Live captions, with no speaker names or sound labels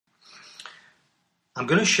I'm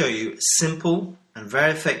going to show you a simple and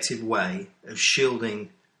very effective way of shielding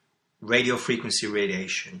radio frequency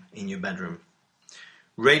radiation in your bedroom.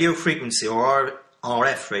 Radio frequency or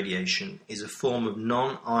RF radiation is a form of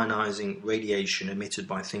non-ionizing radiation emitted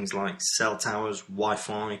by things like cell towers,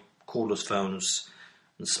 Wi-Fi, cordless phones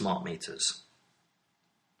and smart meters.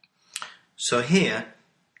 So here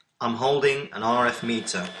I'm holding an RF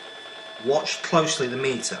meter. Watch closely the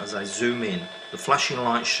meter as I zoom in. The flashing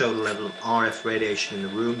lights show the level of RF radiation in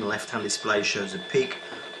the room. The left-hand display shows the peak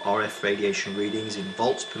RF radiation readings in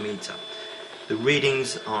volts per meter. The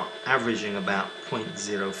readings are averaging about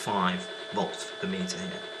 0.05 volts per meter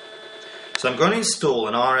here. So I'm going to install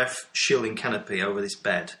an RF shielding canopy over this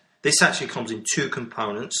bed. This actually comes in two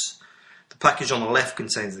components. The package on the left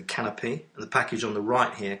contains the canopy and the package on the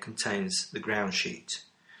right here contains the ground sheet.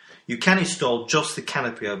 You can install just the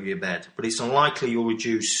canopy over your bed, but it's unlikely you'll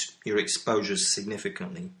reduce your exposures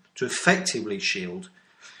significantly. To effectively shield,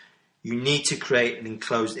 you need to create an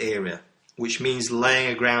enclosed area, which means laying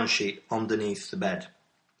a ground sheet underneath the bed.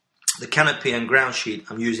 The canopy and ground sheet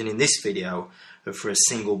I'm using in this video are for a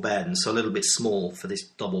single bed, and so a little bit small for this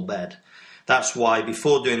double bed. That's why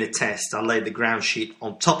before doing the test I laid the ground sheet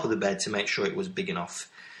on top of the bed to make sure it was big enough.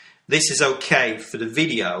 This is okay for the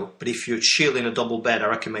video, but if you're shielding a double bed, I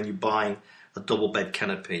recommend you buying a double bed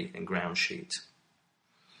canopy and ground sheet.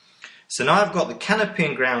 So now I've got the canopy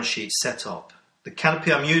and ground sheet set up. The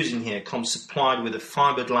canopy I'm using here comes supplied with a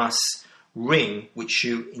fiberglass ring which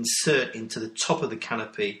you insert into the top of the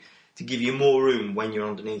canopy to give you more room when you're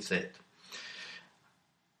underneath it.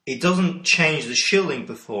 It doesn't change the shielding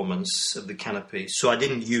performance of the canopy, so I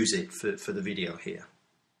didn't use it for the video here.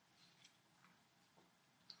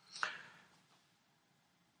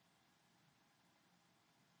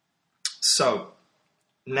 So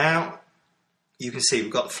now you can see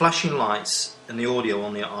we've got the flashing lights and the audio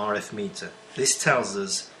on the RF meter. This tells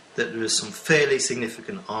us that there are some fairly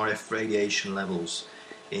significant RF radiation levels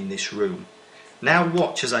in this room. Now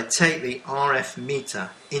watch as I take the RF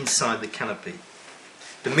meter inside the canopy.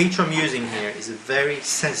 The meter I'm using here is a very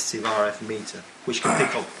sensitive RF meter which can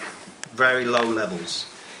pick up very low levels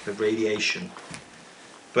of radiation.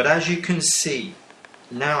 But as you can see,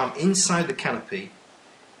 now I'm inside the canopy,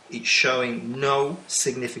 it's showing no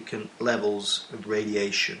significant levels of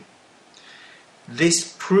radiation.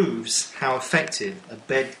 This proves how effective a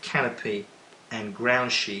bed canopy and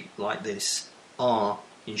ground sheet like this are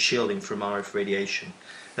in shielding from RF radiation.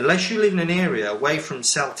 Unless you live in an area away from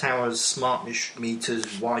cell towers, smart meters,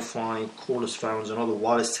 Wi-Fi, cordless phones and other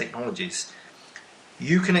wireless technologies,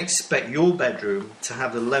 you can expect your bedroom to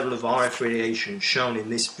have the level of RF radiation shown in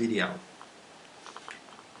this video.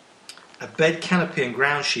 A bed canopy and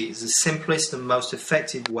ground sheet is the simplest and most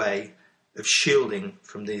effective way of shielding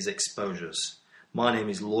from these exposures. My name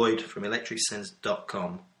is Lloyd from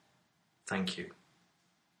electricsense.com. Thank you.